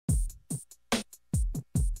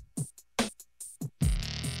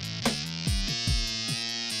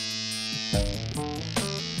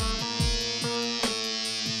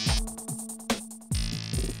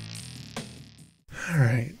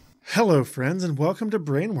Hello, friends, and welcome to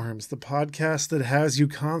Brainworms, the podcast that has you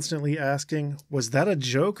constantly asking, was that a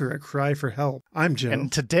joke or a cry for help? I'm Joe. And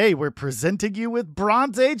today we're presenting you with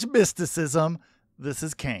Bronze Age mysticism. This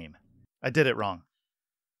is Kaine. I did it wrong.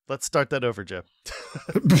 Let's start that over, Joe.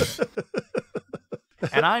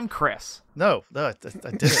 And I'm Chris. No, I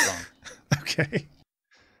did it wrong. Okay.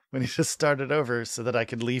 When you just started over so that I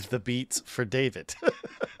could leave the beats for David.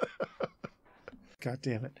 God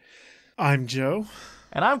damn it. I'm Joe.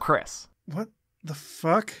 And I'm Chris. What the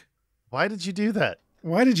fuck? Why did you do that?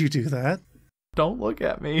 Why did you do that? Don't look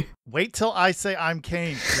at me. Wait till I say I'm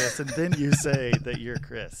Kaine, Chris, and then you say that you're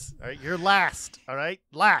Chris. All right, you're last. All right,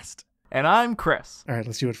 last. And I'm Chris. All right,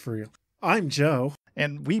 let's do it for real. I'm Joe.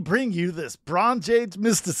 And we bring you this Bronze Age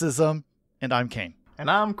mysticism, and I'm Kaine.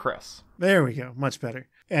 And I'm Chris. There we go. Much better.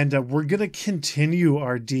 And we're going to continue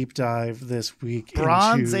our deep dive this week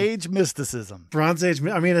Bronze Age mysticism. Bronze Age,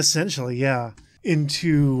 I mean, essentially, yeah.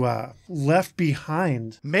 Into Left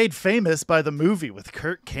Behind. Made famous by the movie with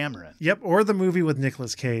Kirk Cameron. Yep, or the movie with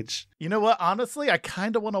Nicolas Cage. You know what? Honestly, I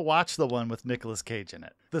kind of want to watch the one with Nicolas Cage in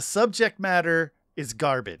it. The subject matter is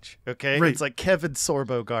garbage, okay? Right. It's like Kevin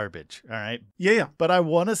Sorbo garbage, all right? Yeah. But I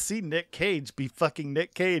want to see Nick Cage be fucking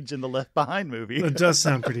Nick Cage in the Left Behind movie. It does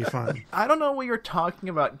sound pretty fun. I don't know what you're talking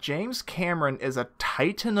about. James Cameron is a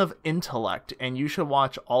titan of intellect, and you should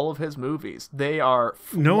watch all of his movies. They are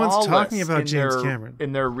flawless. No one's talking about James Cameron.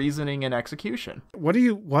 In their reasoning and execution. What?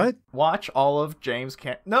 Watch all of James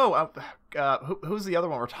Cameron. No, who's the other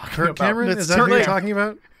one we're talking Kirk about? Cameron? Is that who you're talking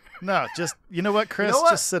about? No, just, you know what, Chris? You know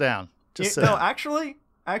what? Just sit down. No, actually,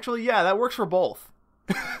 yeah, that works for both.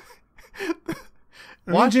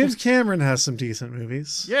 James Cameron has some decent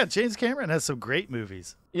movies. Yeah, James Cameron has some great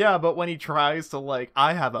movies. Yeah, but when he tries to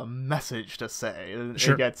I have a message to say,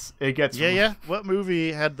 Sure. it gets. Yeah. What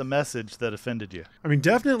movie had the message that offended you? I mean,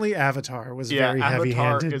 definitely Avatar was very Avatar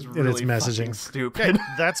heavy-handed is in really its messaging. fucking stupid.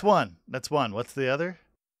 That's one. What's the other?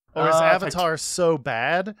 Or is Avatar so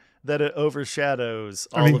bad that it overshadows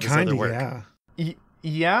all of his other work? Yeah.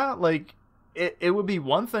 Yeah, it would be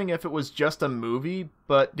one thing if it was just a movie,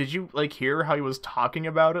 but did you hear how he was talking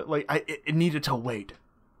about it? It needed to wait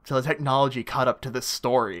till the technology caught up to this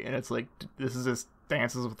story, and it's this is just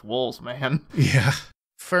Dances with Wolves, man. Yeah.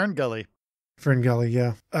 Fern Gully,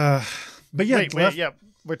 yeah. But yeah, wait, yeah.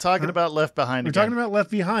 We're talking about Left Behind. We're talking about Left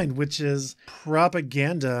Behind, which is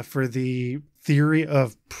propaganda for the theory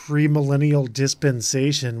of premillennial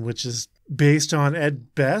dispensation, which is based on,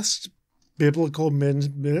 at best, biblical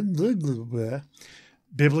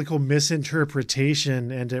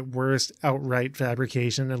misinterpretation and at worst outright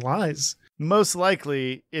fabrication and lies. Most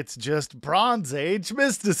likely, it's just Bronze Age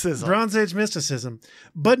mysticism. Bronze Age mysticism,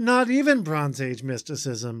 but not even Bronze Age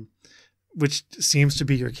mysticism, which seems to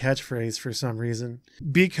be your catchphrase for some reason.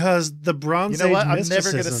 Because the Bronze Age mysticism... I'm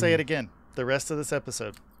never going to say it again the rest of this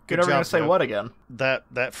episode. You're never going to say what again?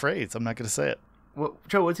 That phrase. I'm not going to say it.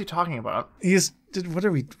 Joe, what's he talking about? What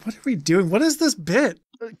are we doing? What is this bit?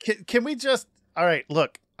 Can we just... All right,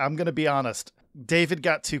 look, I'm going to be honest. David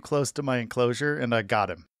got too close to my enclosure and I got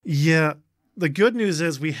him. Yeah. The good news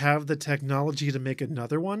is we have the technology to make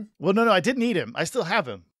another one. Well, no, I didn't eat him. I still have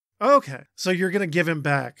him. Okay. So you're going to give him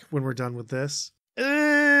back when we're done with this?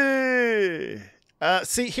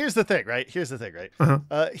 See, here's the thing, right?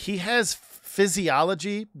 Uh-huh. He has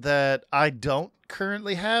physiology that I don't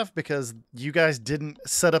currently have because you guys didn't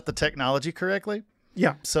set up the technology correctly.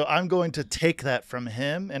 Yeah. So I'm going to take that from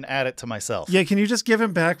him and add it to myself. Yeah, can you just give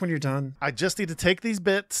him back when you're done? I just need to take these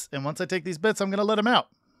bits, and once I take these bits, I'm going to let him out.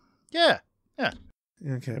 Yeah.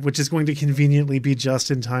 Okay, which is going to conveniently be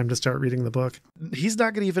just in time to start reading the book. He's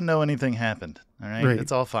not going to even know anything happened, all right? Right.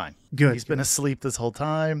 It's all fine. Good. He's been asleep this whole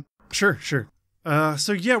time. Sure. So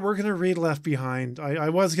yeah, we're going to read Left Behind. I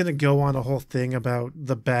was going to go on a whole thing about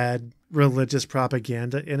the bad religious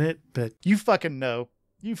propaganda in it, but... You fucking know.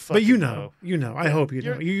 But you know. I hope you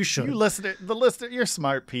know. You should. You listener, you're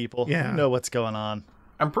smart people. Yeah. You know what's going on.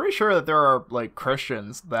 I'm pretty sure that there are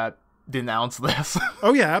Christians that denounce this.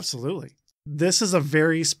 Oh yeah, absolutely. This is a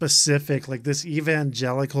very specific, this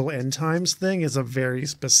evangelical end times thing is a very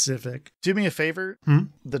specific. Do me a favor.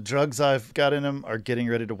 The drugs I've got in him are getting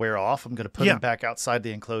ready to wear off. I'm going to put him back outside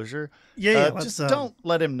the enclosure. Yeah. Just don't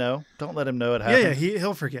let him know. Don't let him know it happened. Yeah,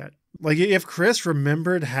 he'll forget. If Chris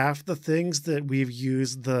remembered half the things that we've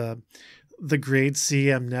used the grade C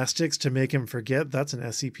amnestics to make him forget, that's an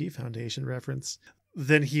SCP Foundation reference,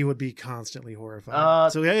 then he would be constantly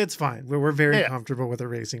horrified. So yeah, it's fine. We're very comfortable with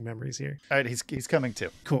erasing memories here. All right, he's coming too.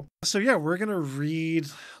 Cool. So yeah, we're going to read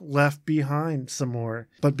Left Behind some more.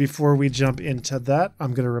 But before we jump into that,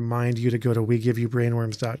 I'm going to remind you to go to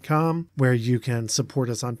WeGiveYouBrainworms.com, where you can support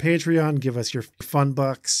us on Patreon, give us your fun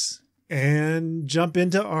bucks, and jump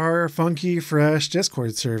into our funky, fresh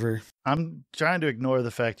Discord server. I'm trying to ignore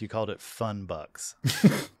the fact you called it fun bucks.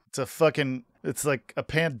 It's like a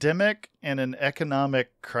pandemic and an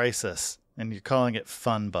economic crisis, and you're calling it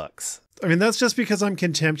fun bucks. I mean, that's just because I'm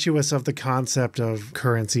contemptuous of the concept of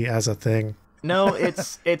currency as a thing. No,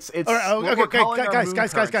 it's. All right, okay,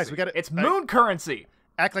 guys, we got it. It's moon currency.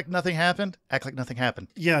 Act like nothing happened. Act like nothing happened.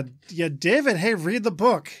 Yeah, David, hey, read the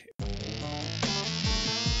book.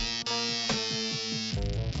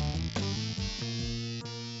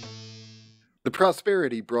 The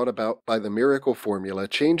prosperity brought about by the miracle formula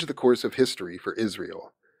changed the course of history for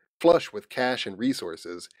Israel. Flush with cash and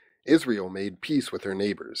resources, Israel made peace with her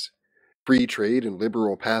neighbors. Free trade and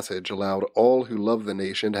liberal passage allowed all who loved the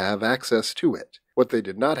nation to have access to it. What they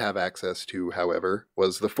did not have access to, however,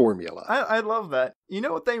 was the formula. I love that. You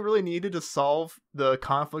know what they really needed to solve the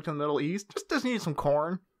conflict in the Middle East? Just needed some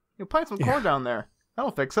corn. Plant some corn down there.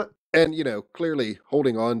 That'll fix it. And, clearly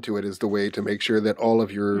holding on to it is the way to make sure that all of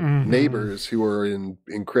your neighbors who are in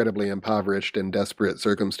incredibly impoverished and desperate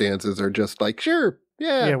circumstances are just like, sure,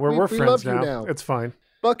 yeah, we're we friends love you now. It's fine.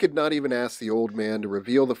 Buck had not even asked the old man to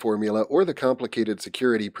reveal the formula or the complicated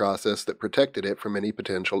security process that protected it from any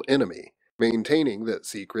potential enemy. Maintaining that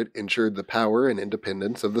secret ensured the power and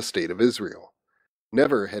independence of the State of Israel.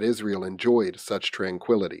 Never had Israel enjoyed such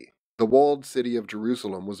tranquility. The walled city of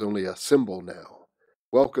Jerusalem was only a symbol now,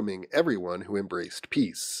 welcoming everyone who embraced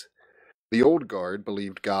peace. The old guard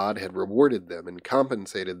believed God had rewarded them and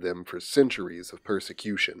compensated them for centuries of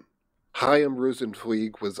persecution. Chaim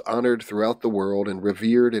Rosenzweig was honored throughout the world and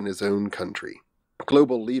revered in his own country.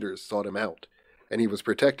 Global leaders sought him out, and he was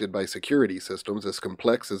protected by security systems as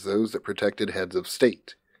complex as those that protected heads of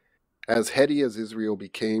state. As heady as Israel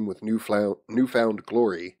became with newfound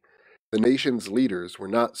glory, the nation's leaders were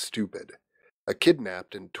not stupid. A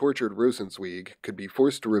kidnapped and tortured Rosenzweig could be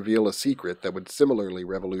forced to reveal a secret that would similarly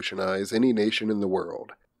revolutionize any nation in the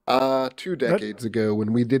world. 2 decades ago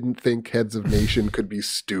when we didn't think heads of nation could be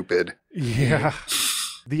stupid. Yeah.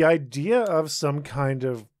 The idea of some kind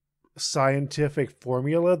of scientific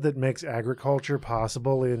formula that makes agriculture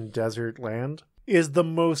possible in desert land is the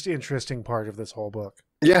most interesting part of this whole book.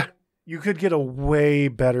 Yeah. You could get a way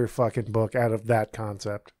better fucking book out of that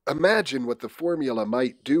concept. Imagine what the formula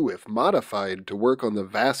might do if modified to work on the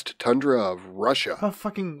vast tundra of Russia.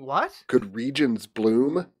 Fucking what? Could regions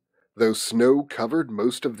bloom, though snow covered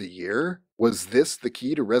most of the year? Was this the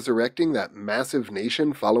key to resurrecting that massive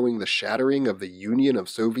nation following the shattering of the Union of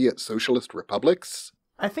Soviet Socialist Republics?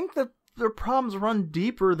 I think that their problems run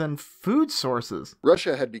deeper than food sources.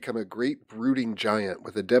 Russia had become a great brooding giant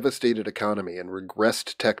with a devastated economy and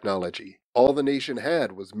regressed technology. All the nation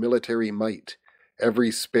had was military might,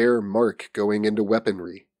 every spare mark going into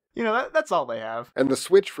weaponry. That's all they have. And the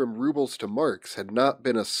switch from rubles to marks had not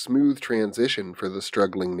been a smooth transition for the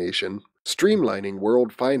struggling nation. Streamlining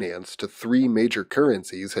world finance to 3 major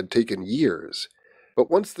currencies had taken years.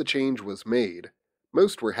 But once the change was made,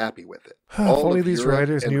 most were happy with it. If only these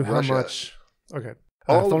writers knew how much... Okay.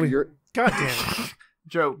 All of God damn it.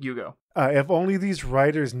 Joe, you go. If only these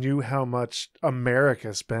writers knew how much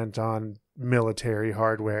America spent on military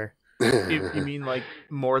hardware. You mean like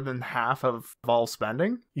more than half of all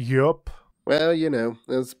spending? Yup. Well,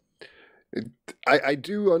 I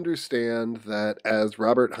do understand that, as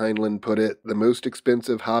Robert Heinlein put it, the most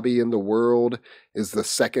expensive hobby in the world is the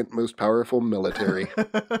second most powerful military.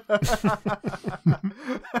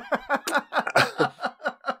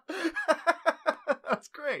 That's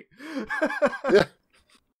great. Yeah.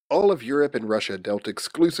 All of Europe and Russia dealt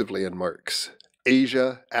exclusively in marks.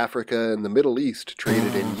 Asia, Africa, and the Middle East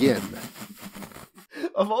traded in yen.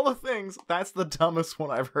 Of all the things, that's the dumbest one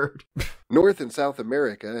I've heard. North and South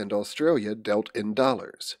America and Australia dealt in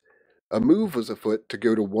dollars. A move was afoot to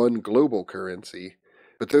go to one global currency,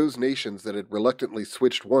 but those nations that had reluctantly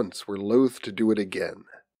switched once were loath to do it again.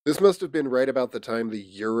 This must have been right about the time the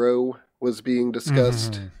euro was being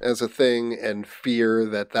discussed as a thing, and fear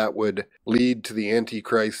that would lead to the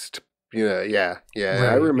Antichrist. Right,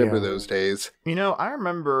 I remember those days. I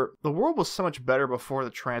remember the world was so much better before the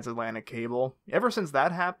transatlantic cable. Ever since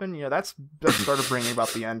that happened, that started bringing about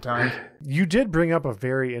the end times. You did bring up a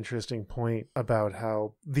very interesting point about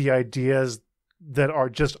how the ideas that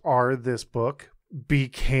are this book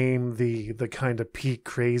became the kind of peak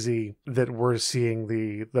crazy that we're seeing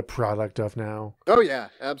the product of now. Oh yeah,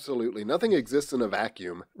 absolutely. Nothing exists in a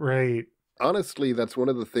vacuum. Right. Honestly, that's one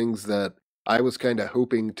of the things that I was kind of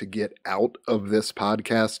hoping to get out of this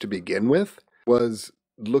podcast to begin with, was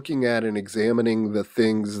looking at and examining the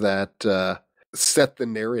things that set the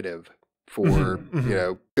narrative for,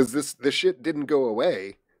 because this shit didn't go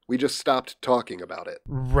away We just stopped talking about it.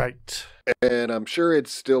 Right. And I'm sure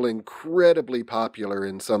it's still incredibly popular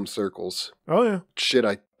in some circles. Oh, yeah. Shit,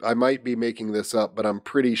 I might be making this up, but I'm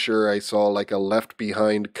pretty sure I saw like a Left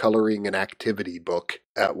Behind coloring and activity book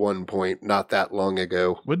at one point not that long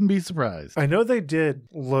ago. Wouldn't be surprised. I know they did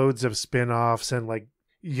loads of spin-offs and like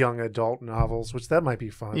young adult novels, which that might be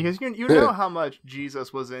fun. Because you know how much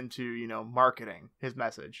Jesus was into, marketing his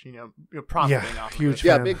message, profiting off huge of it.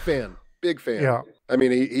 Yeah, fan. big fan. Big fan. Yeah. I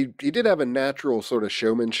mean, he did have a natural sort of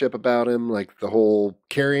showmanship about him, like the whole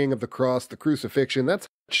carrying of the cross, the crucifixion. That's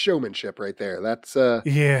showmanship right there. That's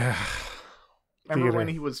Yeah. Remember Theater. when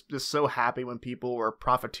he was just so happy when people were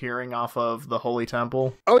profiteering off of the Holy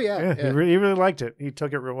Temple? Oh yeah. Yeah, yeah. he really liked it. He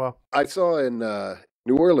took it real well. I saw in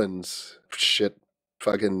New Orleans,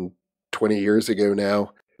 fucking 20 years ago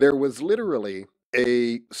now, there was literally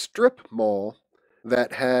a strip mall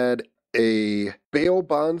that had a bail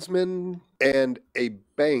bondsman and a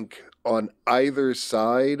bank on either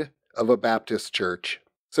side of a Baptist church.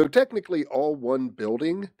 So technically all one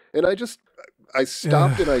building. And I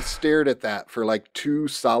stopped and I stared at that for like 2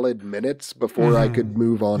 solid minutes before I could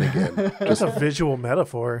move on again. That's a visual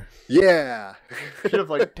metaphor. Yeah. Should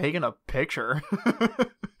have taken a picture.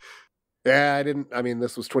 Yeah,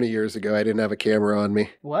 this was 20 years ago. I didn't have a camera on me.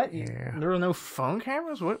 What? Yeah. There were no phone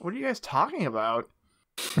cameras? What are you guys talking about?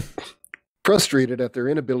 Frustrated at their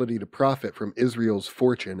inability to profit from Israel's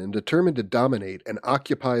fortune and determined to dominate and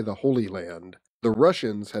occupy the Holy Land, the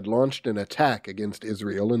Russians had launched an attack against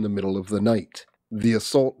Israel in the middle of the night. The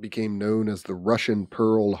assault became known as the Russian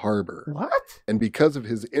Pearl Harbor. What? And because of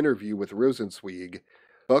his interview with Rosenzweig,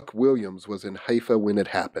 Buck Williams was in Haifa when it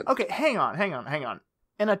happened. Okay, hang on.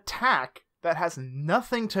 An attack that has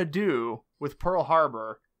nothing to do with Pearl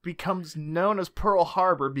Harbor becomes known as Pearl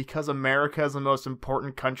Harbor because America is the most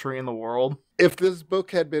important country in the world. If this book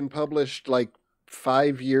had been published like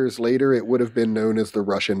 5 years later, it would have been known as the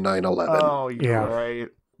Russian 9/11. Oh, you're right.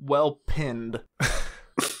 Well pinned.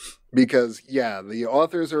 Because, yeah, the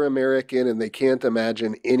authors are American and they can't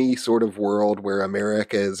imagine any sort of world where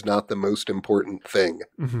America is not the most important thing.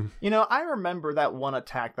 Mm-hmm. I remember that one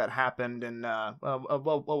attack that happened in,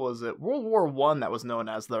 what was it? World War I that was known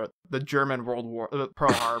as the German World War,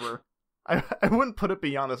 Pearl Harbor. I wouldn't put it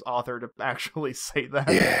beyond this author to actually say that.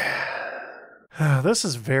 Yeah. This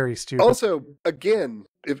is very stupid. Also, again,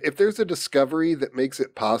 if there's a discovery that makes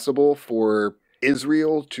it possible for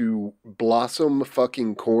Israel to blossom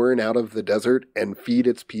fucking corn out of the desert and feed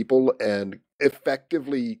its people and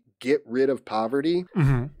effectively get rid of poverty,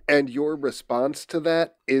 and your response to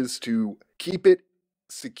that is to keep it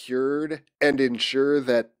secured and ensure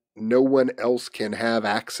that no one else can have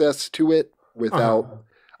access to it without,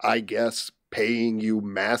 I guess, paying you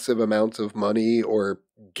massive amounts of money or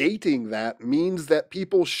gating that means that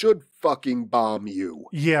people should fucking bomb you.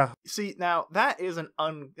 Yeah. See, now that is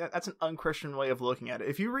that's an unchristian way of looking at it.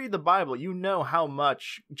 If you read the Bible, you know how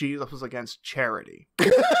much Jesus was against charity.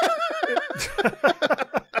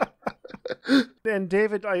 And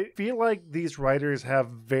David, I feel like these writers have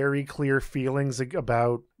very clear feelings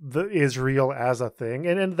about the Israel as a thing,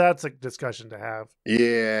 and that's a discussion to have.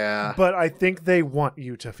 Yeah. But I think they want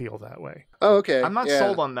you to feel that way. Oh, okay. I'm not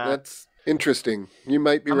sold on that. That's interesting. You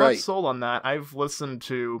might be I'm right. not sold on that. I've listened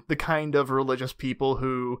to the kind of religious people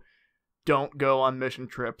who don't go on mission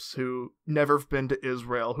trips, who never have been to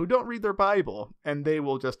Israel, who don't read their Bible, and they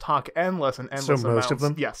will just talk endless and endless amounts. Most of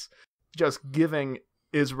them? Yes. Just giving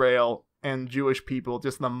Israel and Jewish people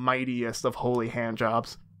just the mightiest of holy hand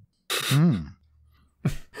jobs.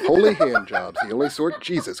 Holy hand jobs, the only sort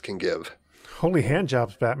Jesus can give. Holy hand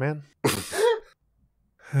jobs, Batman.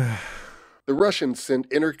 The Russians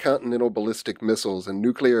sent intercontinental ballistic missiles and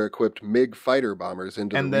nuclear-equipped MiG fighter bombers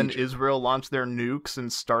into the And then region. Israel launched their nukes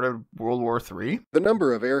and started World War III? The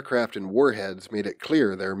number of aircraft and warheads made it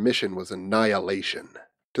clear their mission was annihilation.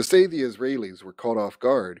 To say the Israelis were caught off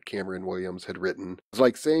guard, Cameron Williams had written, was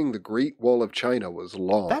like saying the Great Wall of China was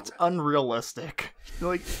long. That's unrealistic.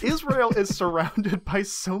 Israel is surrounded by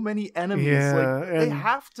so many enemies. Yeah, they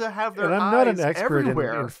have to have their and I'm eyes not an expert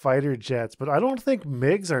everywhere. in fighter jets, but I don't think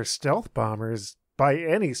MiGs are stealth bombers by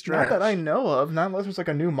any stretch. Not that I know of, not unless it's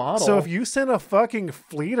a new model. So if you sent a fucking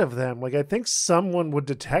fleet of them, I think someone would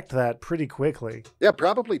detect that pretty quickly. Yeah,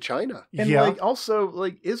 probably China. And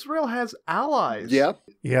also Israel has allies. Yeah.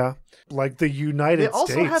 Yeah. Like the United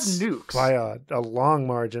States. They also have nukes. By a long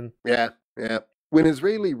margin. Yeah. When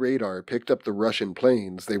Israeli radar picked up the Russian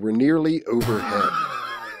planes, they were nearly overhead.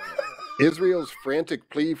 Israel's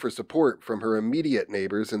frantic plea for support from her immediate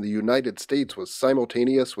neighbors in the United States was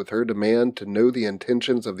simultaneous with her demand to know the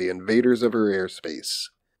intentions of the invaders of her airspace.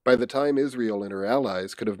 By the time Israel and her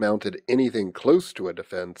allies could have mounted anything close to a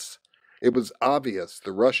defense, it was obvious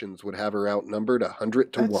the Russians would have her outnumbered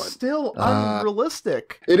 100 to 1. That's still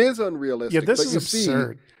unrealistic. It is unrealistic, Yeah, this but is you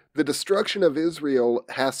absurd. see, the destruction of Israel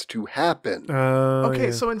has to happen. Okay,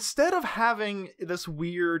 Yeah. so instead of having this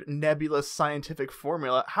weird nebulous scientific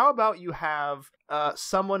formula, how about you have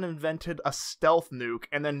someone invented a stealth nuke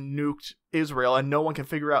and then nuked Israel and no one can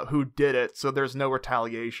figure out who did it, so there's no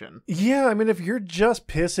retaliation? Yeah, I mean, if you're just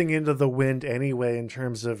pissing into the wind anyway in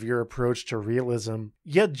terms of your approach to realism,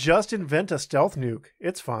 just invent a stealth nuke.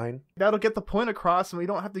 It's fine. That'll get the point across and we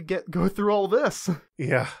don't have to go through all this.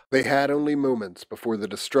 Yeah. They had only moments before the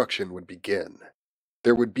destruction would begin.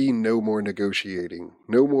 There would be no more negotiating,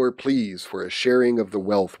 no more pleas for a sharing of the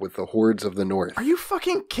wealth with the hordes of the North. Are you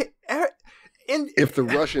fucking kidding? If the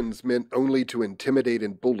Russians meant only to intimidate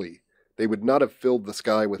and bully, they would not have filled the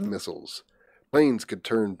sky with missiles. Planes could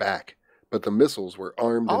turn back, but the missiles were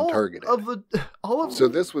armed and targeted. So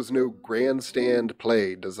this was no grandstand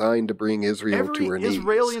play designed to bring Israel to her knees. Every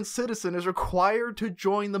Israeli citizen is required to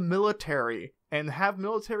join the military and have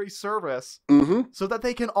military service so that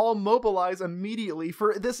they can all mobilize immediately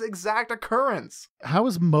for this exact occurrence. How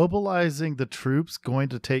is mobilizing the troops going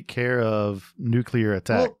to take care of nuclear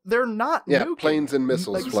attack? Well, they're not nuking. Planes and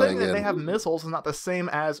missiles flying saying that in. they have missiles is not the same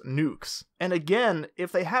as nukes. And again,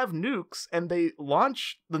 if they have nukes and they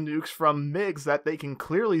launch the nukes from MiGs that they can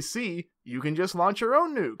clearly see, you can just launch your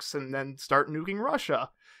own nukes and then start nuking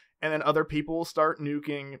Russia. And then other people will start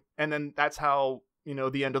nuking, and then that's how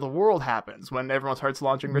the end of the world happens, when everyone starts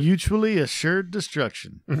launching mutually assured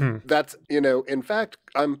destruction. Mm-hmm. That's, in fact,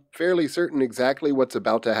 I'm fairly certain exactly what's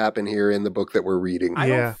about to happen here in the book that we're reading. I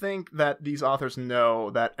don't think that these authors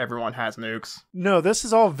know that everyone has nukes. No, this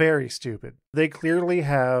is all very stupid. They clearly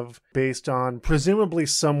have, based on presumably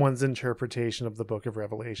someone's interpretation of the Book of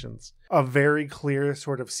Revelations, a very clear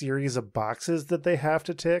sort of series of boxes that they have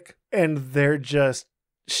to tick, and they're just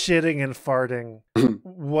shitting and farting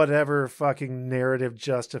whatever fucking narrative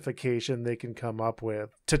justification they can come up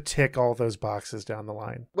with to tick all those boxes down the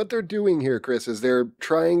line. What they're doing here, Chris, is they're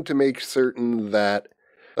trying to make certain that,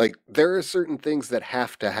 there are certain things that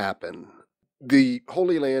have to happen. The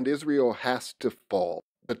Holy Land, Israel, has to fall.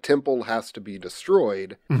 The temple has to be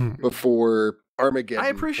destroyed before Armageddon I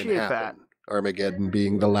appreciate can happen. that. Armageddon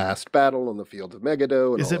being the last battle on the field of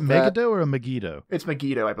Megiddo. And is all it of that. Megiddo or a Megiddo? It's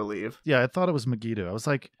Megiddo, I believe. Yeah, I thought it was Megiddo. I was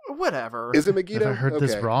like, whatever. Is it Megiddo? have I heard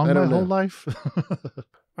this Okay. wrong I my don't whole know. life?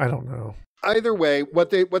 I don't know. Either way, what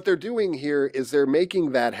they're doing here is they're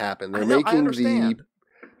making that happen. They're I making understand.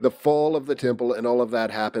 the fall of the temple and all of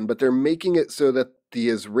that happen, but they're making it so that the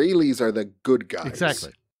Israelis are the good guys.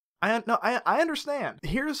 Exactly. I understand.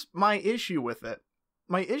 Here's my issue with it.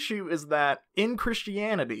 My issue is that in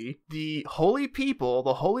Christianity, the holy people,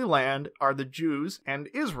 the Holy Land, are the Jews and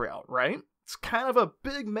Israel, right? It's kind of a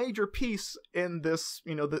big major piece in this,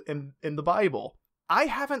 in the Bible. I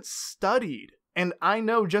haven't studied, and I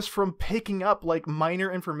know just from picking up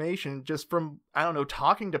minor information, just from,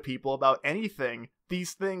 talking to people about anything,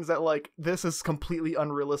 these things that this is completely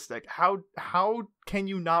unrealistic. How can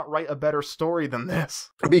you not write a better story than this?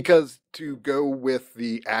 Because to go with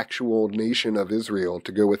the actual nation of Israel,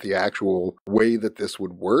 to go with the actual way that this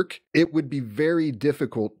would work, it would be very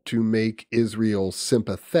difficult to make Israel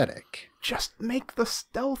sympathetic. Just make the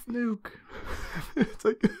stealth nuke. It's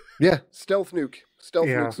Yeah, stealth nuke. Stealth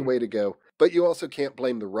Yeah. nuke's the way to go. But you also can't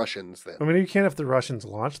blame the Russians then. I mean, you can't if the Russians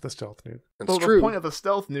launch the stealth nuke. That's well, true. the point of the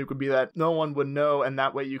stealth nuke would be that no one would know, and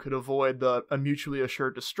that way you could avoid a mutually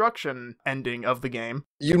assured destruction ending of the game.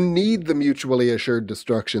 You need the mutually assured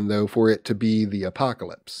destruction, though, for it to be the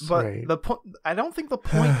apocalypse. But Right. the point, I don't think the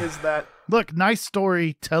point is that. Look, nice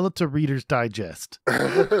story. Tell it to Reader's Digest.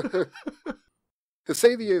 To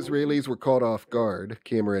say the Israelis were caught off guard,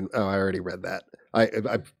 Cameron. Oh, I already read that.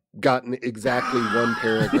 I've gotten exactly one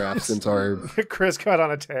paragraph since our. Chris got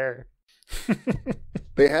on a tear.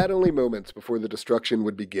 They had only moments before the destruction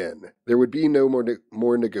would begin. There would be no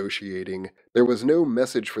more negotiating. There was no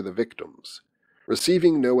message for the victims.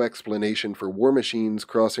 Receiving no explanation for war machines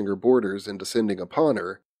crossing her borders and descending upon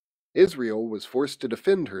her, Israel was forced to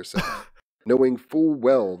defend herself, knowing full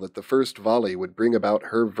well that the first volley would bring about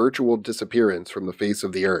her virtual disappearance from the face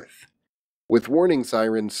of the earth. With warning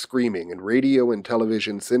sirens screaming and radio and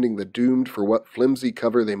television sending the doomed for what flimsy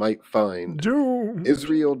cover they might find, Doom.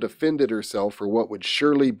 Israel defended herself for what would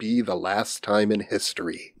surely be the last time in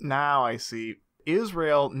history. Now I see.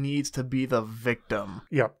 Israel needs to be the victim.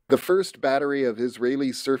 Yep. The first battery of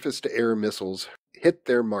Israeli surface-to-air missiles hit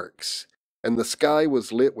their marks, and the sky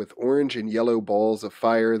was lit with orange and yellow balls of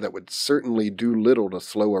fire that would certainly do little to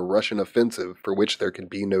slow a Russian offensive for which there could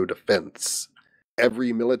be no defense.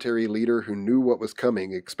 Every military leader who knew what was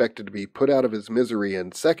coming expected to be put out of his misery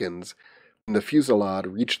in seconds when the fusillade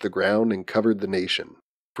reached the ground and covered the nation.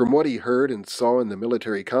 From what he heard and saw in the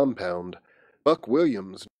military compound, Buck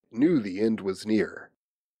Williams knew the end was near.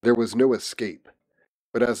 There was no escape.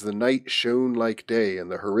 But as the night shone like day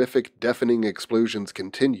and the horrific, deafening explosions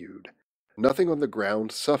continued, nothing on the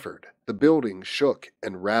ground suffered. The building shook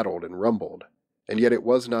and rattled and rumbled, and yet it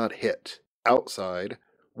was not hit. Outside,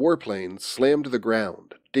 warplanes slammed the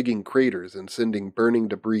ground, digging craters and sending burning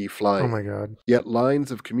debris flying. Oh my God. Yet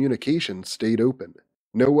lines of communication stayed open.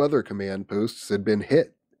 No other command posts had been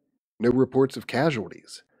hit. No reports of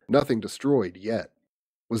casualties. Nothing destroyed yet.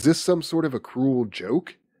 Was this some sort of a cruel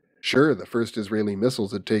joke? Sure, the first Israeli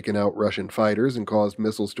missiles had taken out Russian fighters and caused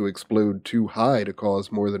missiles to explode too high to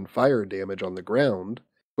cause more than fire damage on the ground.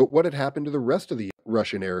 But what had happened to the rest of the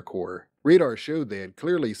Russian Air Corps? Radar showed they had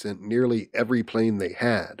clearly sent nearly every plane they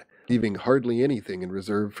had, leaving hardly anything in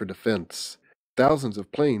reserve for defense. Thousands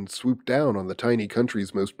of planes swooped down on the tiny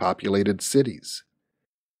country's most populated cities.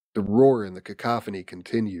 The roar and the cacophony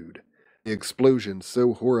continued, the explosion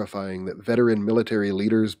so horrifying that veteran military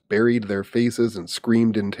leaders buried their faces and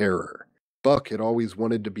screamed in terror. Buck had always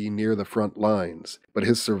wanted to be near the front lines, but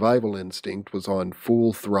his survival instinct was on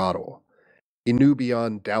full throttle. He knew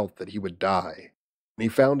beyond doubt that he would die, and he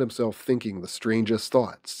found himself thinking the strangest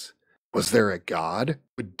thoughts. Was there a God?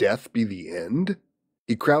 Would death be the end?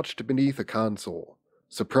 He crouched beneath a console,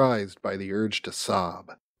 surprised by the urge to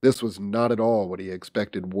sob. This was not at all what he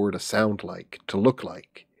expected war to sound like, to look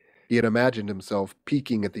like. He had imagined himself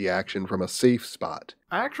peeking at the action from a safe spot.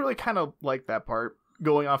 I actually kind of like that part,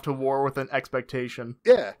 going off to war with an expectation.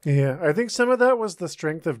 Yeah. Yeah, I think some of that was the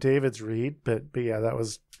strength of David's read, but yeah, that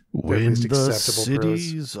was When least the acceptable prose.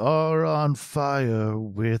 cities are on fire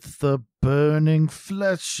with the burning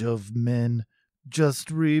flesh of men, just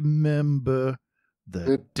remember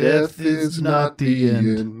that death is not the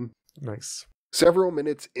end. Nice. Several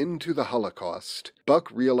minutes into the Holocaust, Buck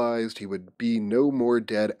realized he would be no more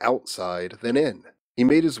dead outside than in. He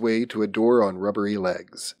made his way to a door on rubbery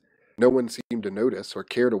legs. No one seemed to notice or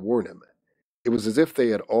care to warn him. It was as if they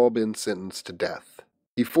had all been sentenced to death.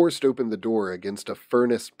 He forced open the door against a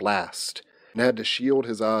furnace blast and had to shield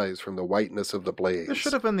his eyes from the whiteness of the blaze. This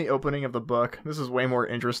should have been the opening of the book. This is way more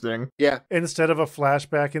interesting. Yeah. Instead of a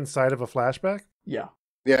flashback inside of a flashback? Yeah.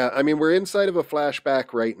 Yeah, I mean, we're inside of a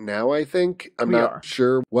flashback right now, I think. I'm We not are.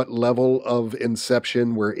 sure what level of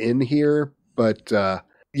Inception we're in here, but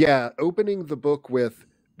yeah, opening the book with,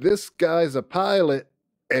 this guy's a pilot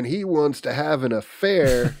and he wants to have an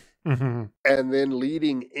affair, Mm-hmm. and then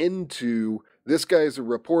leading into, this guy's a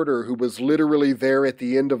reporter who was literally there at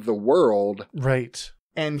the end of the world. Right.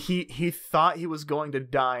 And he thought he was going to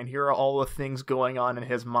die, and here are all the things going on in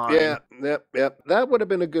his mind. Yeah, yep. That would have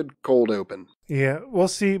been a good cold open. Yeah, well,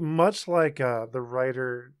 see, much like the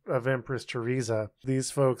writer of Empress Teresa,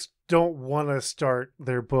 these folks don't want to start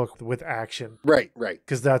their book with action. Right.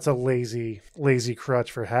 Because that's a lazy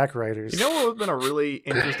crutch for hack writers. You know what would have been a really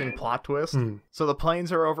interesting plot twist? So the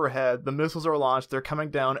planes are overhead, the missiles are launched, they're coming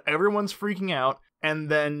down, everyone's freaking out, and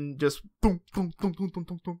then just boom, boom, boom, boom, boom,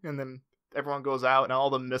 boom, boom, and then everyone goes out and all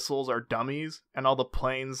the missiles are dummies and all the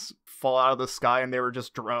planes fall out of the sky and they were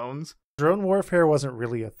just drones. Drone warfare wasn't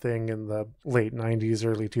really a thing in the late 90s,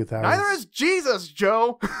 early 2000s. Neither is Jesus,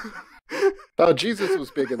 Joe! Oh, Jesus was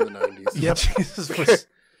big in the 90s. Yep, Jesus was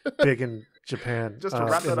big in Japan. Just to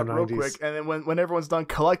wrap in that up the real 90s. quick, and then when everyone's done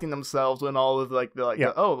collecting themselves, when all of they're like,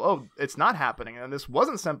 Yeah. oh, it's not happening, and this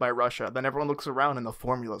wasn't sent by Russia, then everyone looks around and the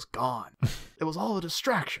formula's gone. It was all a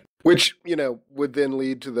distraction. Which, would then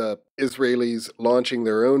lead to the Israelis launching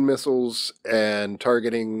their own missiles and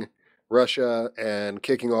targeting Russia and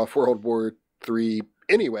kicking off World War III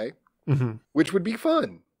anyway, Mm-hmm. which would be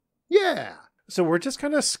fun. Yeah. So we're just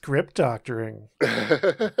kind of script doctoring.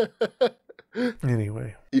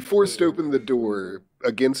 Anyway. He forced open the door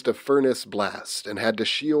against a furnace blast and had to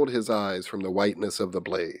shield his eyes from the whiteness of the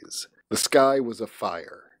blaze. The sky was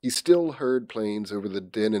afire. He still heard planes over the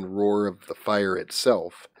din and roar of the fire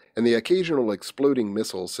itself, and the occasional exploding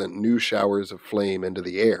missile sent new showers of flame into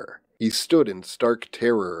the air. He stood in stark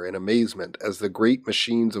terror and amazement as the great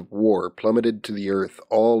machines of war plummeted to the earth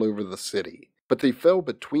all over the city. But they fell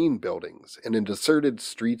between buildings and in deserted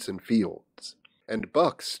streets and fields. And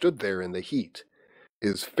Buck stood there in the heat,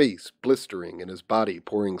 his face blistering and his body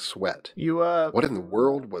pouring sweat. What in the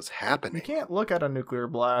world was happening? You can't look at a nuclear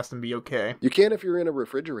blast and be okay. You can if you're in a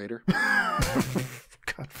refrigerator.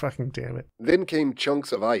 God fucking damn it. Then came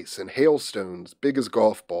chunks of ice and hailstones big as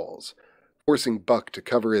golf balls, forcing Buck to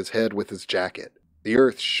cover his head with his jacket. The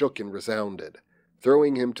earth shook and resounded,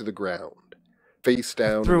 throwing him to the ground. Face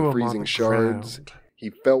down Threw in the him on freezing the shards, ground. he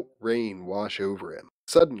felt rain wash over him.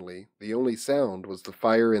 Suddenly, the only sound was the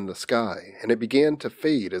fire in the sky, and it began to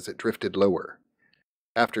fade as it drifted lower.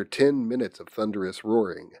 After 10 minutes of thunderous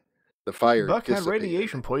roaring, the fire Buck had dissipated.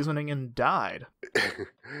 radiation poisoning and died.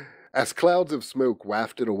 As clouds of smoke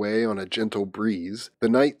wafted away on a gentle breeze, the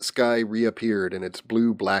night sky reappeared in its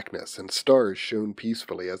blue blackness, and stars shone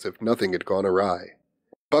peacefully as if nothing had gone awry.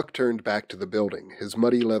 Buck turned back to the building, his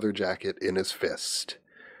muddy leather jacket in his fist.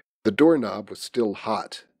 The doorknob was still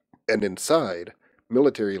hot, and inside,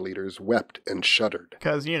 military leaders wept and shuddered.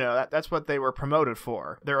 Because, that's what they were promoted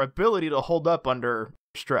for. Their ability to hold up under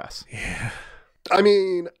stress. Yeah. I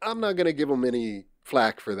mean, I'm not going to give them any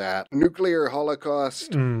flack for that. Nuclear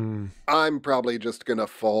holocaust, I'm probably just going to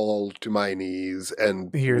fall to my knees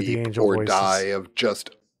and Hear the weep angel or voices. die of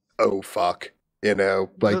just, oh fuck. Like,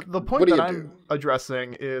 The what point do that you I'm do?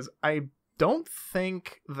 addressing is I don't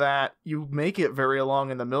think that you make it very long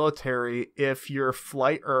in the military if your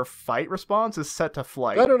flight or fight response is set to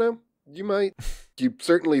flight. I don't know. You might. You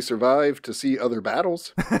certainly survive to see other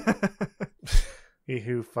battles. He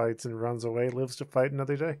who fights and runs away lives to fight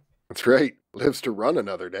another day. That's right. Lives to run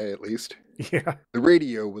another day, at least. Yeah. The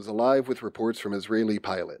radio was alive with reports from Israeli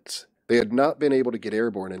pilots. They had not been able to get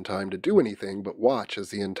airborne in time to do anything but watch as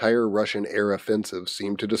the entire Russian air offensive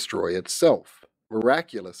seemed to destroy itself.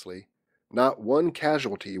 Miraculously, not one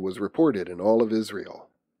casualty was reported in all of Israel.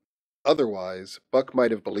 Otherwise, Buck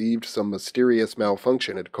might have believed some mysterious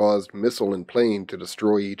malfunction had caused missile and plane to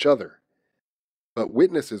destroy each other. But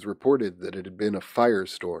witnesses reported that it had been a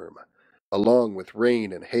firestorm, along with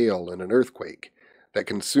rain and hail and an earthquake, that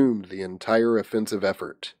consumed the entire offensive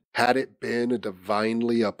effort. Had it been a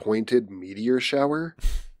divinely appointed meteor shower?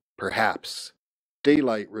 Perhaps.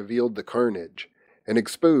 Daylight revealed the carnage and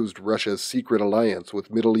exposed Russia's secret alliance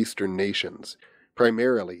with Middle Eastern nations,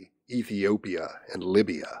 primarily Ethiopia and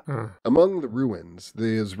Libya. Among the ruins,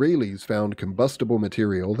 the Israelis found combustible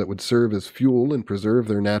material that would serve as fuel and preserve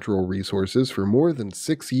their natural resources for more than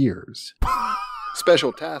 6 years.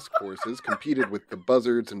 Special task forces competed with the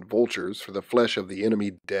buzzards and vultures for the flesh of the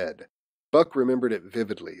enemy dead. Buck remembered it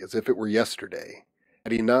vividly, as if it were yesterday.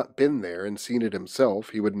 Had he not been there and seen it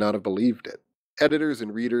himself, he would not have believed it. Editors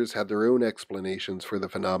and readers had their own explanations for the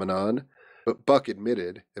phenomenon, but Buck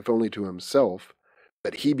admitted, if only to himself,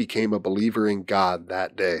 that he became a believer in God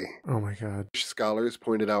that day. Oh my God. Scholars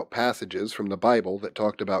pointed out passages from the Bible that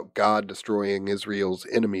talked about God destroying Israel's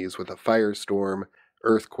enemies with a firestorm,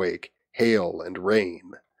 earthquake, hail, and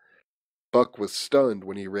rain. Buck was stunned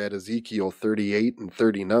when he read Ezekiel 38 and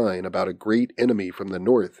 39 about a great enemy from the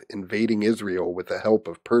north invading Israel with the help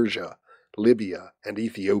of Persia, Libya, and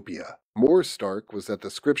Ethiopia. More stark was that the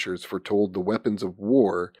scriptures foretold the weapons of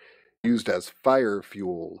war used as fire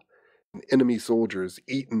fuel, and enemy soldiers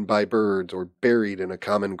eaten by birds or buried in a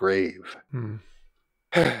common grave.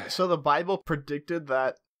 So the Bible predicted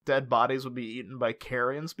that dead bodies would be eaten by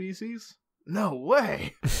carrion species? No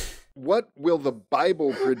way! What will the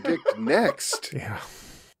Bible predict next? Yeah.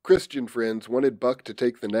 Christian friends wanted Buck to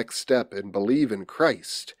take the next step and believe in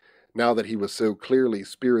Christ, now that he was so clearly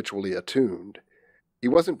spiritually attuned. He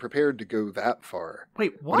wasn't prepared to go that far.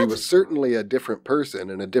 Wait, what? But he was certainly a different person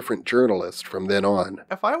and a different journalist from then on.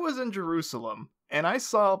 If I was in Jerusalem and I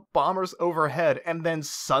saw bombers overhead and then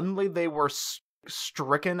suddenly they were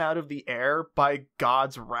stricken out of the air by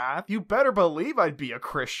God's wrath, you better believe I'd be a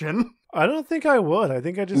Christian. I don't think I would. I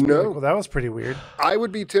think I'd just be No. like, well, that was pretty weird. I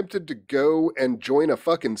would be tempted to go and join a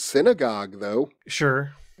fucking synagogue, though.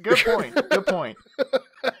 Sure. Good point. Good point.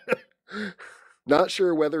 Not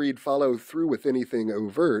sure whether he'd follow through with anything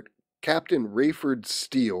overt, Captain Rayford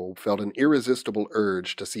Steele felt an irresistible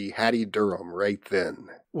urge to see Hattie Durham right then.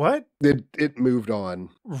 What? It moved on.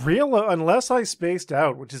 Unless I spaced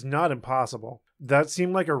out, which is not impossible. That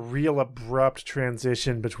seemed like a real abrupt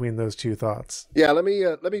transition between those two thoughts. Yeah, let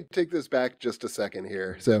me take this back just a second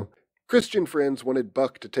here. So, Christian friends wanted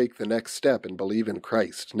Buck to take the next step and believe in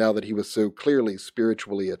Christ, now that he was so clearly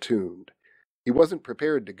spiritually attuned. He wasn't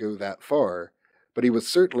prepared to go that far, but he was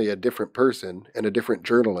certainly a different person and a different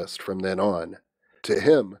journalist from then on. To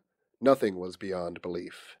him, nothing was beyond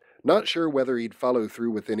belief. Not sure whether he'd follow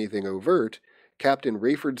through with anything overt, Captain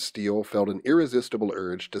Rayford Steele felt an irresistible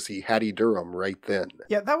urge to see Hattie Durham right then.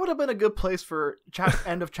 Yeah, that would have been a good place for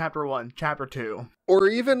end of chapter 1, chapter 2. Or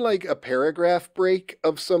even like a paragraph break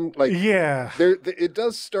of some, like... Yeah. It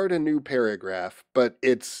does start a new paragraph, but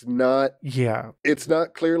it's not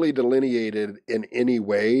clearly delineated in any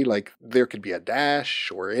way. Like, there could be a dash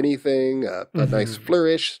or anything, a nice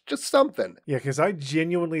flourish, just something. Yeah, because I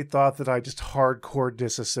genuinely thought that I just hardcore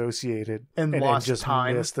disassociated And lost just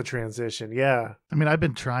time. missed the transition. Yeah. Yeah. I mean, I've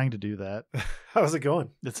been trying to do that. How's it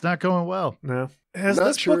going? It's not going well. No. Has Not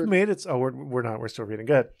this sure. book made its... Oh, we're not. We're still reading.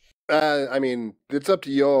 Good. I mean, it's up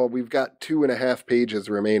to y'all. We've got 2.5 pages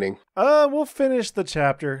remaining. We'll finish the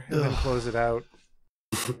chapter and then close it out.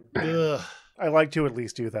 Ugh. I like to at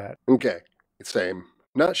least do that. Okay, same.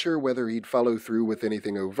 Not sure whether he'd follow through with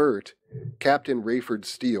anything overt, Captain Rayford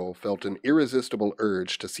Steele felt an irresistible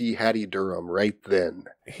urge to see Hattie Durham right then.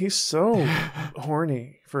 He's so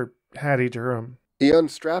horny for Hattie Durham. He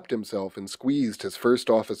unstrapped himself and squeezed his first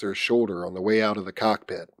officer's shoulder on the way out of the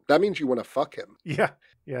cockpit. That means you want to fuck him. Yeah.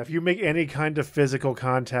 Yeah, if you make any kind of physical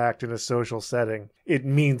contact in a social setting, it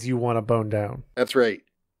means you want to bone down. That's right.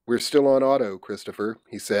 We're still on auto, Christopher,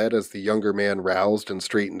 he said as the younger man roused and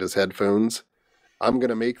straightened his headphones. I'm going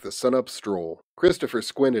to make the sunup stroll. Christopher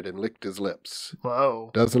squinted and licked his lips.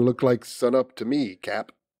 Whoa. Doesn't look like sunup to me,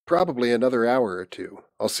 Cap. Probably another hour or two.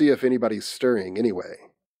 I'll see if anybody's stirring anyway.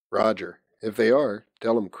 Roger. If they are,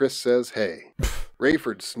 tell them Chris says hey.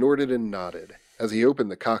 Rayford snorted and nodded. As he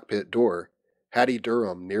opened the cockpit door, Hattie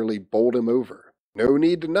Durham nearly bowled him over. No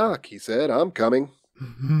need to knock, he said. I'm coming.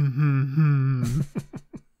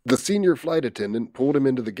 The senior flight attendant pulled him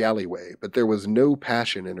into the galleyway, but there was no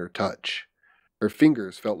passion in her touch. Her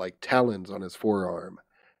fingers felt like talons on his forearm,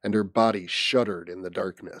 and her body shuddered in the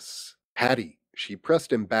darkness. Hattie, she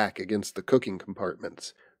pressed him back against the cooking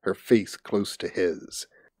compartments, her face close to his.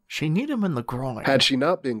 She need him in the groin. Had she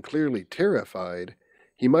not been clearly terrified,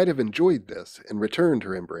 he might have enjoyed this and returned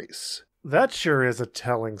her embrace. That sure is a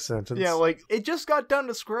telling sentence. Yeah, like, it just got done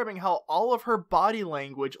describing how all of her body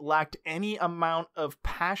language lacked any amount of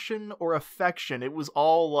passion or affection. It was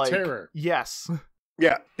all like... Terror. Yes.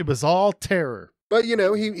 Yeah, It was all terror. but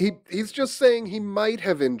he's just saying he might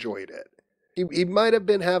have enjoyed it. He might have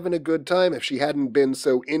been having a good time if she hadn't been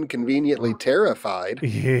so inconveniently terrified.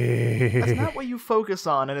 That's not what you focus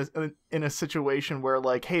on in a situation where,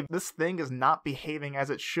 like, hey, this thing is not behaving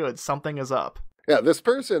as it should. Something is up. Yeah, this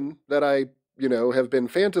person that I, have been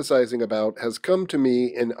fantasizing about has come to me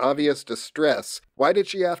in obvious distress. Why did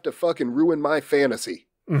she have to fucking ruin my fantasy?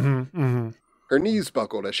 Her knees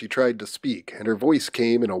buckled as she tried to speak, and her voice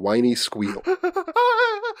came in a whiny squeal. I'm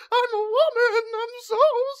a woman. I'm so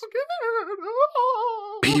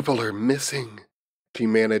scared. People are missing, she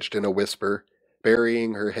managed in a whisper,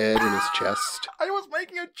 burying her head in his chest. I was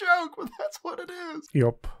making a joke, but that's what it is.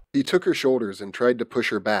 Yup. He took her shoulders and tried to push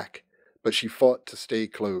her back, but she fought to stay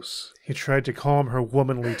close. He tried to calm her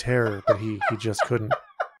womanly terror, but he just couldn't.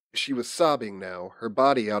 She was sobbing now, her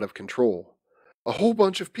body out of control. A whole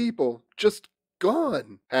bunch of people, just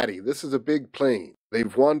gone. Hattie, this is a big plane.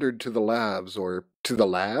 They've wandered to the labs, or... To the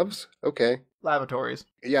labs? Okay. Lavatories.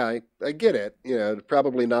 Yeah, I get it.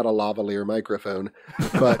 Probably not a lavalier microphone.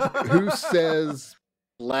 But who says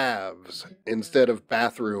labs instead of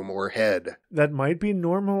bathroom or head? That might be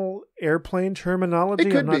normal airplane terminology.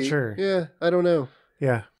 It could I'm not be. sure. Yeah, I don't know.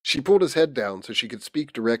 Yeah. She pulled his head down so she could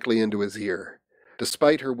speak directly into his ear.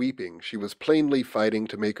 Despite her weeping, she was plainly fighting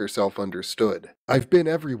to make herself understood. I've been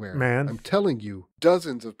everywhere. Man. I'm telling you,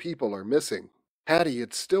 dozens of people are missing. Hattie,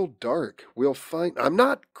 it's still dark. We'll find... I'm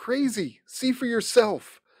not crazy. See for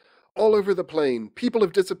yourself. All over the plane, people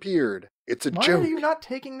have disappeared. It's a Why joke. are you not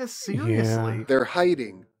taking this seriously? Yeah. They're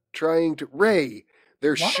hiding, trying to... Ray,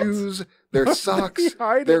 their What? shoes, their socks,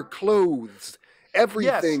 hiding? their clothes.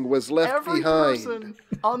 Everything was left Every behind. person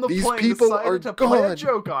on the These plane people decided are to play a gone.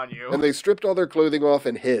 joke on you. And they stripped all their clothing off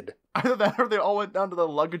and hid. Either that or they all went down to the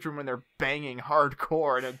luggage room and they're banging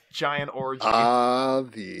hardcore in a giant orgy. Ah,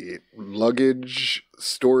 the luggage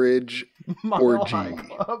storage Mile orgy. High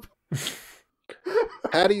Club.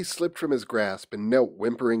 Hattie slipped from his grasp and knelt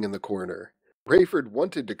whimpering in the corner. Rayford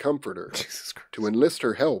wanted to comfort her, Jesus Christ. to enlist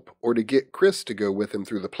her help, or to get Chris to go with him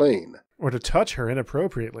through the plane. Or to touch her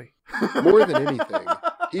inappropriately. More than anything,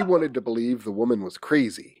 he wanted to believe the woman was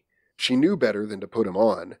crazy. She knew better than to put him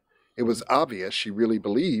on. It was obvious she really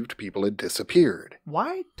believed people had disappeared.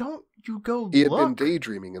 Why don't you go He had look? been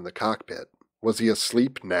daydreaming in the cockpit. Was he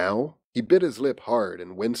asleep now? He bit his lip hard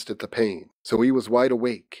and winced at the pain, so he was wide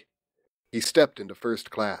awake. He stepped into first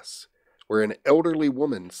class, where an elderly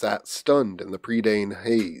woman sat stunned in the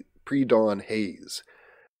pre-dawn haze,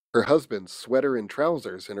 her husband's sweater and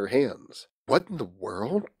trousers in her hands. What in the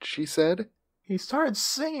world? She said. He started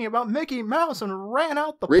singing about Mickey Mouse and ran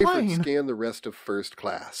out the Rayford plane. scanned the rest of first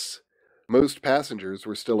class. Most passengers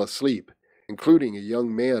were still asleep, including a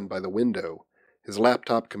young man by the window, his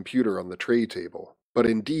laptop computer on the tray table. But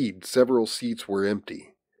indeed, several seats were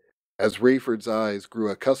empty. As Rayford's eyes grew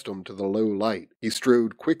accustomed to the low light, he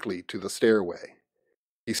strode quickly to the stairway.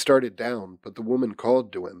 He started down, but the woman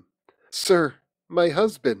called to him. "Sir, my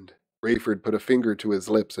husband." Rayford put a finger to his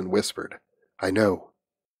lips and whispered, I know.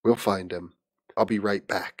 We'll find him. I'll be right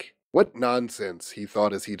back. What nonsense, he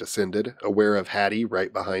thought as he descended, aware of Hattie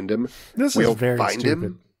right behind him. This We'll is very find stupid.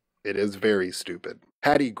 him? It is very stupid.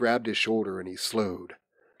 Hattie grabbed his shoulder and he slowed.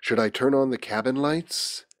 Should I turn on the cabin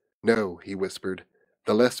lights? No, he whispered.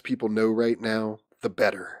 The less people know right now, the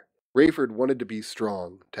better. Rayford wanted to be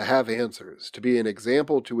strong, to have answers, to be an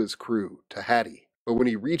example to his crew, to Hattie. But when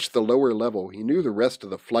he reached the lower level, he knew the rest of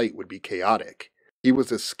the flight would be chaotic. He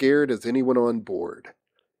was as scared as anyone on board.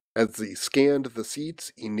 As he scanned the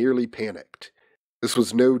seats, he nearly panicked. This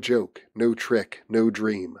was no joke, no trick, no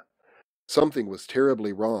dream. Something was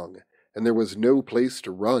terribly wrong, and there was no place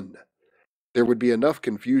to run. There would be enough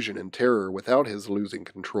confusion and terror without his losing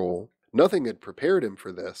control. Nothing had prepared him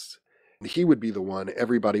for this, and he would be the one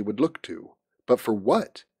everybody would look to. But for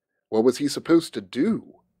what? What was he supposed to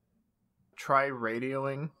do? Try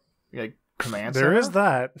radioing, like, command There center? is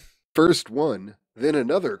that. First one, then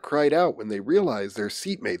another cried out when they realized their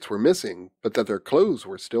seatmates were missing, but that their clothes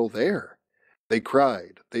were still there. They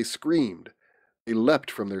cried, they screamed, they leapt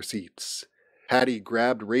from their seats. Hattie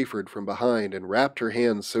grabbed Rayford from behind and wrapped her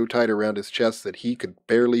hands so tight around his chest that he could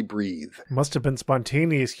barely breathe. Must have been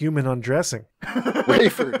spontaneous human undressing.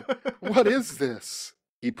 Rayford, what is this?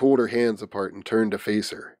 He pulled her hands apart and turned to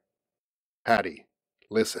face her. Hattie,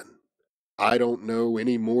 listen. I don't know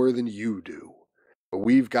any more than you do, but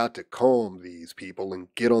we've got to calm these people and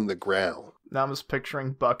get on the ground. Now I'm just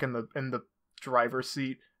picturing Buck in the driver's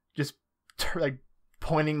seat, just like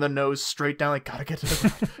pointing the nose straight down, like, gotta get to the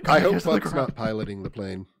ground. I hope Buck's not piloting the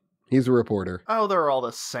plane. He's a reporter. Oh, they're all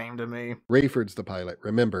the same to me. Rayford's the pilot,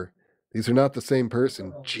 remember. These are not the same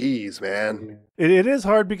person. Jeez, man. It is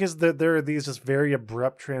hard because there are these just very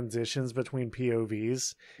abrupt transitions between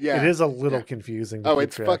POVs. Yeah. It is a little confusing. Oh,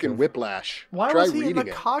 it's fucking whiplash. Why Try was he in the reading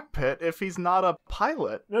it. cockpit if he's not a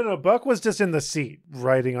pilot? No, Buck was just in the seat,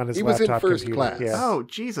 writing on his He was in laptop first computer. class. Yeah. Oh,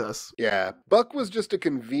 Jesus. Yeah, Buck was just a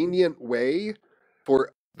convenient way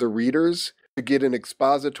for the readers to get an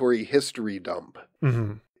expository history dump.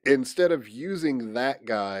 Mm-hmm. Instead of using that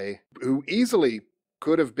guy who easily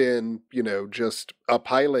could have been, just a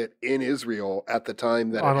pilot in Israel at the time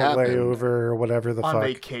that On it a happened. layover or whatever the On fuck.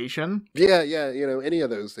 vacation? Yeah, any of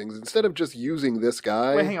those things. Instead of just using this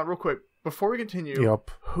guy. Wait, hang on real quick. Before we continue, Yep.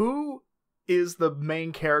 who is the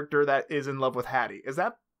main character that is in love with Hattie? Is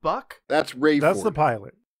that Buck? That's Rayford. That's the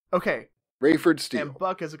pilot. Okay. Rayford Steele. And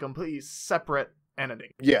Buck is a completely separate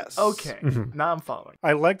entity. Yes. Okay. Mhm. Now I'm following.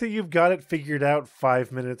 I like that you've got it figured out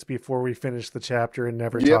 5 minutes before we finish the chapter and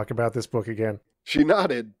never Yep. talk about this book again. She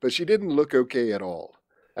nodded, but she didn't look okay at all.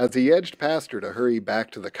 As he edged past her to hurry back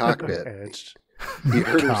to the cockpit, Edged. he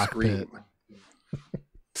heard her Cockpit.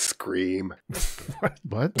 scream.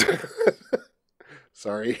 What?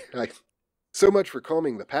 Sorry. So much for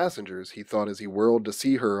calming the passengers, he thought as he whirled to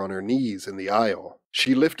see her on her knees in the aisle.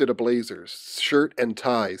 She lifted a blazer, shirt and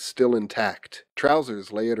tie still intact.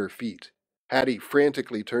 Trousers lay at her feet. Hattie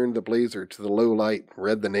frantically turned the blazer to the low light and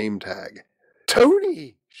read the name tag.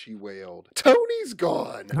 Tony! She wailed. Tony's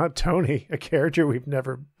gone! Not Tony, a character we've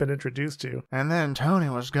never been introduced to. And then Tony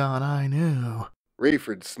was gone, I knew.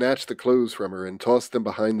 Rayford snatched the clothes from her and tossed them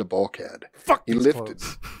behind the bulkhead. Fuck He these lifted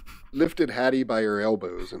clothes. lifted Hattie by her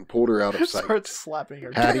elbows and pulled her out of sight. Starts slapping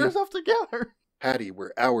her. Hattie- Get yourself together. Hattie,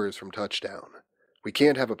 we're hours from touchdown. We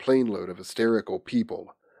can't have a plane load of hysterical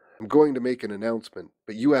people. I'm going to make an announcement,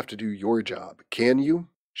 but you have to do your job. Can you?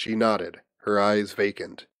 She nodded, her eyes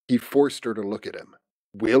vacant. He forced her to look at him.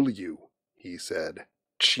 Will you? He said.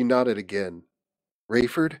 She nodded again.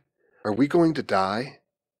 Rayford, are we going to die?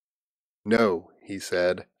 No, he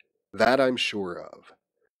said. That I'm sure of.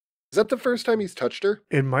 Is that the first time he's touched her?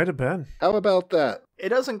 It might have been. How about that? It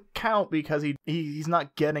doesn't count because he's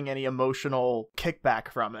not getting any emotional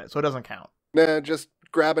kickback from it, so it doesn't count. Nah, just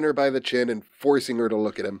grabbing her by the chin and forcing her to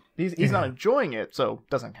look at him. He's not enjoying it, so it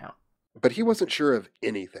doesn't count. But he wasn't sure of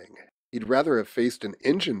anything. He'd rather have faced an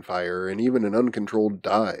engine fire and even an uncontrolled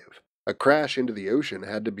dive. A crash into the ocean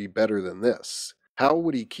had to be better than this. How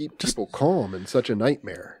would he keep people calm in such a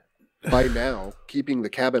nightmare? By now, keeping the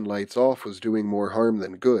cabin lights off was doing more harm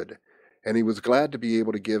than good, and he was glad to be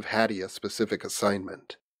able to give Hattie a specific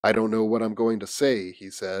assignment. I don't know what I'm going to say, he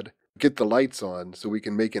said. Get the lights on so we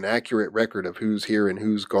can make an accurate record of who's here and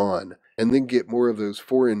who's gone, and then get more of those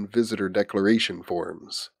foreign visitor declaration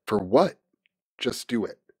forms. For what? Just do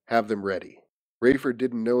it. Have them ready. Rayford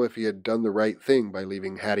didn't know if he had done the right thing by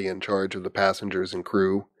leaving Hattie in charge of the passengers and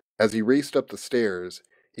crew. As he raced up the stairs,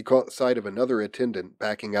 he caught sight of another attendant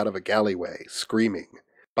backing out of a galleyway, screaming.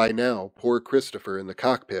 By now, poor Christopher in the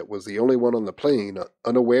cockpit was the only one on the plane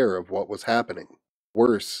unaware of what was happening.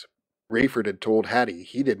 Worse, Rayford had told Hattie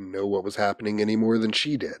he didn't know what was happening any more than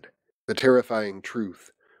she did. The terrifying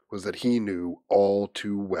truth was that he knew all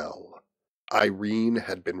too well. Irene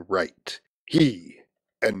had been right. He,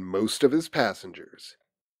 and most of his passengers,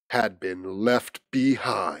 had been left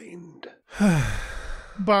behind.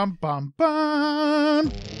 Bum, bum,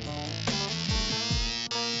 bum.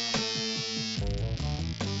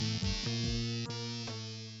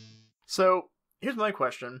 So here's my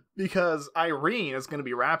question, because Irene is going to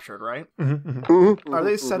be raptured, right? Mm-hmm. Are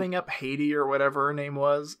they setting up Haiti or whatever her name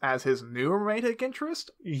was as his new romantic interest?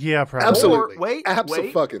 Yeah, probably. Absolutely. Or, wait,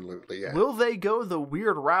 Absolutely, yeah. Will they go the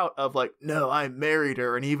weird route of like, no, I married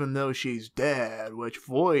her, and even though she's dead, which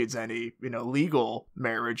voids any, legal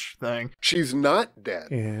marriage thing. She's not dead.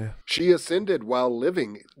 Yeah. She ascended while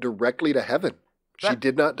living directly to heaven. She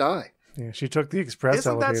did not die. Yeah, she took the express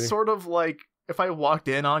Isn't elevator. that sort of like if I walked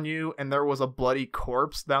in on you and there was a bloody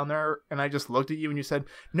corpse down there and I just looked at you and you said,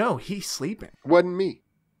 no, he's sleeping. Wasn't me.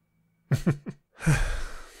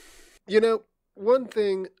 One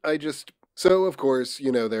thing so of course,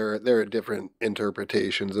 there are different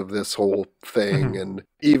interpretations of this whole thing, and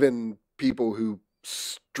even people who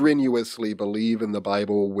strenuously believe in the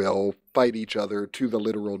Bible will fight each other to the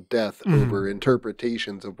literal death over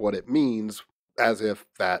interpretations of what it means, as if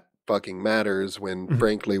that fucking matters, when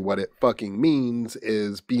frankly what it fucking means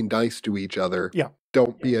is be nice to each other. Yeah.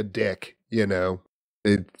 Don't be a dick,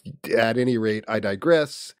 At any rate, I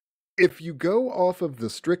digress. If you go off of the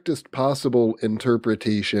strictest possible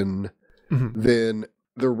interpretation, then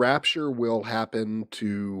the rapture will happen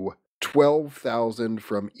to 12,000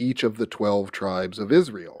 from each of the 12 tribes of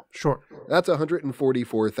Israel. Sure. That's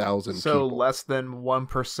 144,000 So people. less than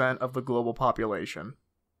 1% of the global population.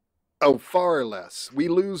 Oh, far less. We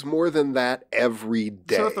lose more than that every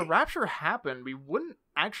day. So if the rapture happened, we wouldn't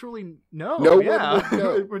actually know. No one yeah. would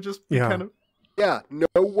know. It would just be kind of... Yeah, no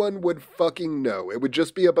one would fucking know. It would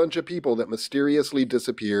just be a bunch of people that mysteriously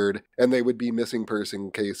disappeared, and they would be missing person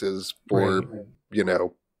cases for,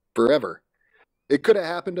 forever. It could have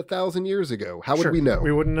happened 1,000 years ago. How would we know?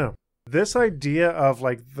 We wouldn't know. This idea of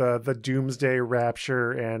like the doomsday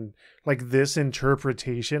rapture and like this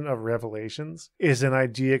interpretation of Revelations is an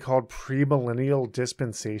idea called premillennial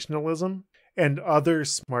dispensationalism. And other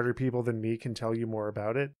smarter people than me can tell you more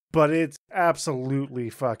about it. But it's absolutely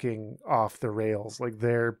fucking off the rails. Like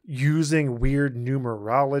they're using weird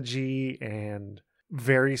numerology and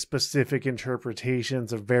very specific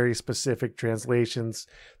interpretations of very specific translations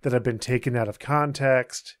that have been taken out of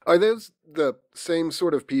context. Are those the same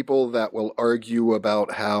sort of people that will argue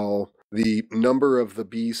about how the number of the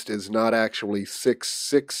beast is not actually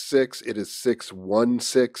 666, it is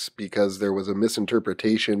 616 because there was a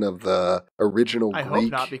misinterpretation of the original Greek? I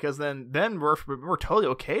hope not, because then we're totally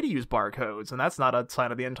okay to use barcodes, and that's not a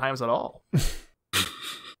sign of the end times at all.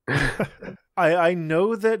 I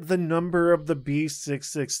know that the number of the beast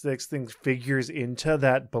 666 thing figures into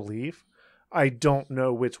that belief. I don't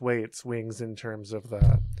know which way it swings in terms of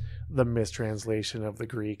the mistranslation of the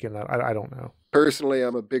Greek, and I don't know. Personally,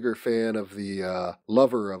 I'm a bigger fan of the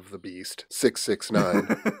lover of the beast,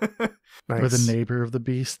 669. Nice. Or the neighbor of the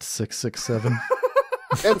beast, 667.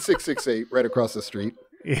 And 668 right across the street.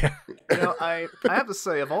 Yeah. I have to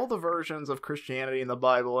say, of all the versions of Christianity in the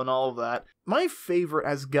Bible and all of that, my favorite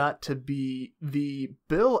has got to be the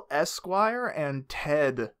Bill Esquire and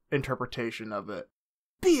Ted interpretation of it.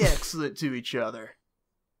 Be excellent to each other.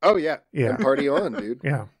 Oh, yeah. Yeah. And party on, dude.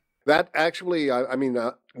 Yeah. That actually, I mean,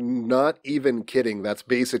 not even kidding. That's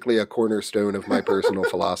basically a cornerstone of my personal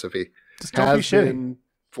philosophy. Just don't be shitty. Been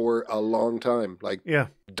for a long time. Like, Yeah.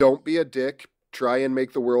 Don't be a dick. Try and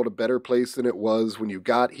make the world a better place than it was when you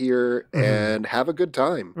got here, and have a good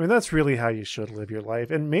time. I mean, that's really how you should live your life.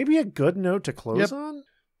 And maybe a good note to close on?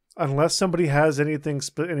 Unless somebody has anything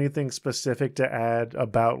specific to add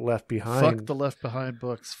about Left Behind. Fuck the Left Behind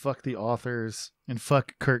books. Fuck the authors. And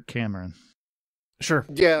fuck Kirk Cameron. Sure.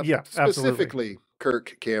 Yeah, absolutely. specifically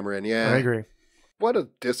Kirk Cameron, yeah. I agree. What a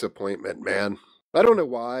disappointment, man. I don't know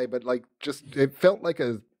why, but it felt like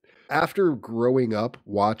after growing up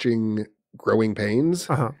watching Growing Pains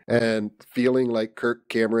and feeling like Kirk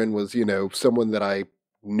Cameron was, someone that I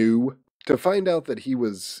knew, to find out that he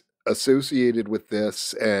was associated with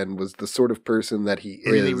this and was the sort of person that he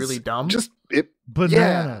is. Really, really dumb?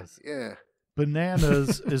 Bananas. Yeah.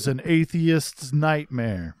 Bananas is an atheist's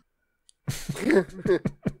nightmare.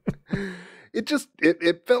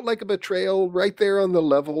 It felt like a betrayal right there on the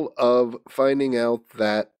level of finding out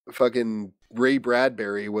that fucking Ray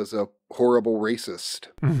Bradbury was a horrible racist.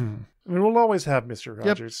 Mm-hmm. I mean, we'll always have Mr.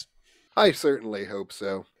 Rogers. I certainly hope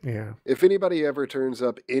so. Yeah. If anybody ever turns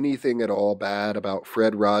up anything at all bad about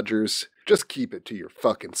Fred Rogers, just keep it to your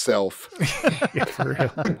fucking self. Yeah, for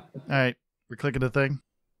real. All right, we're clicking the thing.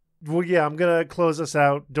 Well, yeah, I'm going to close us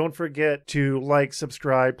out. Don't forget to like,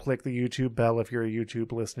 subscribe, click the YouTube bell if you're a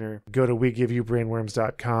YouTube listener. Go to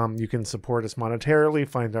WeGiveYouBrainworms.com. You can support us monetarily,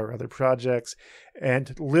 find our other projects,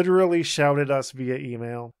 and literally shout at us via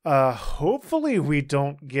email. Hopefully we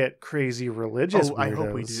don't get crazy religious weirdos. I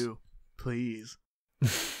hope we do. Please.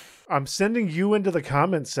 I'm sending you into the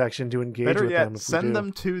comments section to engage Better with yet, them. send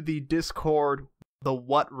them to the Discord, the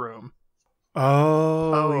what room.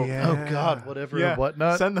 Oh, yeah. Oh God, whatever Yeah, and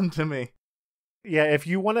whatnot. send them to me. Yeah, if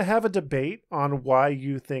you want to have a debate on why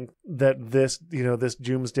you think that this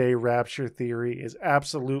doomsday rapture theory is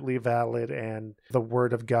absolutely valid and the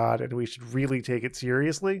word of God, and we should really take it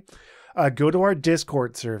seriously, go to our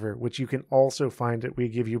Discord server, which you can also find at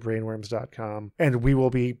WeGiveYouBrainworms.com, and we will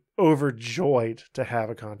be overjoyed to have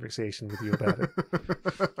a conversation with you about it.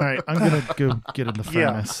 All right, I'm gonna go get in the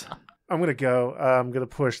furnace. I'm going to go. I'm going to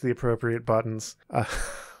push the appropriate buttons. I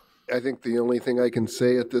think the only thing I can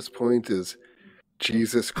say at this point is,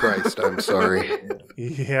 Jesus Christ, I'm sorry.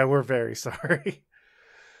 Yeah, we're very sorry.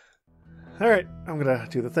 All right, I'm going to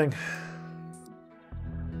do the thing.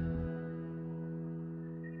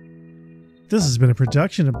 This has been a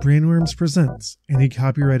production of Brainworms Presents. Any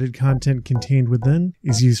copyrighted content contained within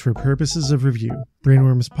is used for purposes of review.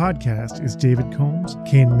 Brainworms Podcast is David Combs,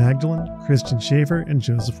 Kaine Magdalen, Christian Schaefer, and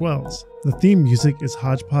Joseph Wells. The theme music is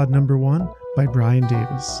Hodgepod No. 1 by Brian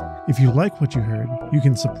Davis. If you like what you heard, you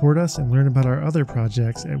can support us and learn about our other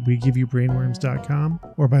projects at WeGiveYouBrainworms.com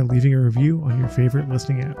or by leaving a review on your favorite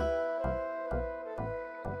listening app.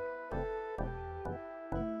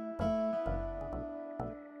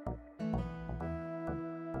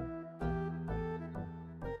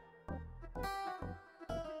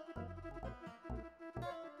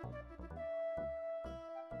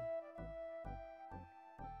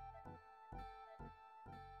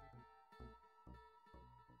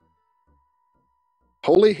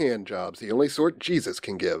 Holy hand jobs, the only sort Jesus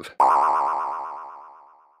can give.